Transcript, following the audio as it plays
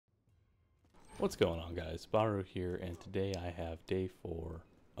What's going on, guys? Bahroo here, and today I have day 4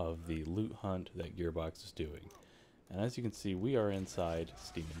 of the loot hunt that Gearbox is doing. And as you can see, we are inside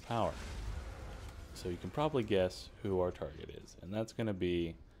Steam and Power. So you can probably guess who our target is, and that's going to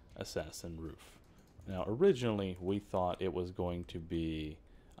be Assassin Rouf. Now, originally we thought it was going to be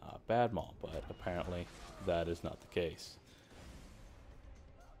Badmall, but apparently that is not the case.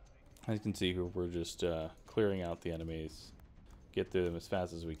 As you can see here, we're just clearing out the enemies, get through them as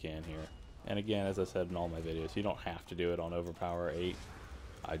fast as we can here. And again, as I said in all my videos, you don't have to do it on Overpower 8.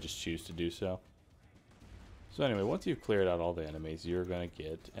 I just choose to do so. So anyway, once you've cleared out all the enemies, you're going to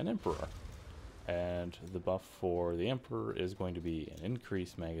get an Emperor. And the buff for the Emperor is going to be an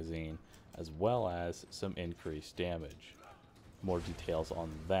increased magazine, as well as some increased damage. More details on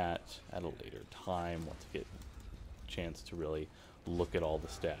that at a later time, once you get a chance to really look at all the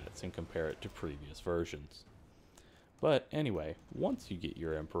stats and compare it to previous versions. But anyway, once you get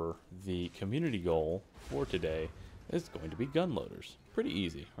your Emperor, the community goal for today is going to be gun loaders. Pretty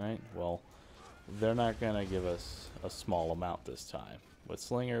easy, right? Well, they're not going to give us a small amount this time. With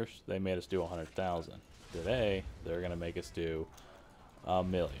slingers, they made us do 100,000. Today, they're going to make us do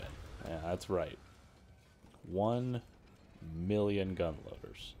 1 million. Yeah, that's right. 1 million gun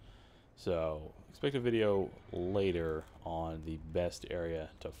loaders. So, expect a video later on the best area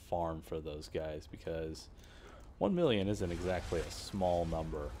to farm for those guys, because 1 million isn't exactly a small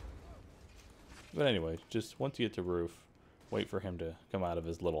number. But anyway, just once you get to Rouf, wait for him to come out of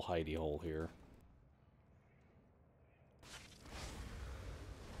his little hidey hole here.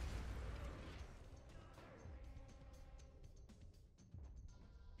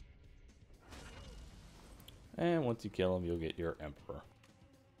 And once you kill him, you'll get your Emperor.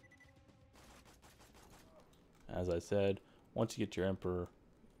 As I said, once you get your Emperor,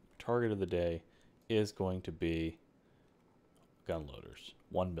 target of the day is going to be gun loaders.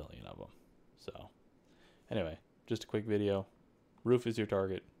 1 million of them. So, anyway, just a quick video. Rouf is your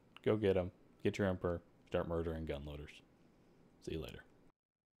target. Go get him. Get your Emperor. Start murdering gun loaders. See you later.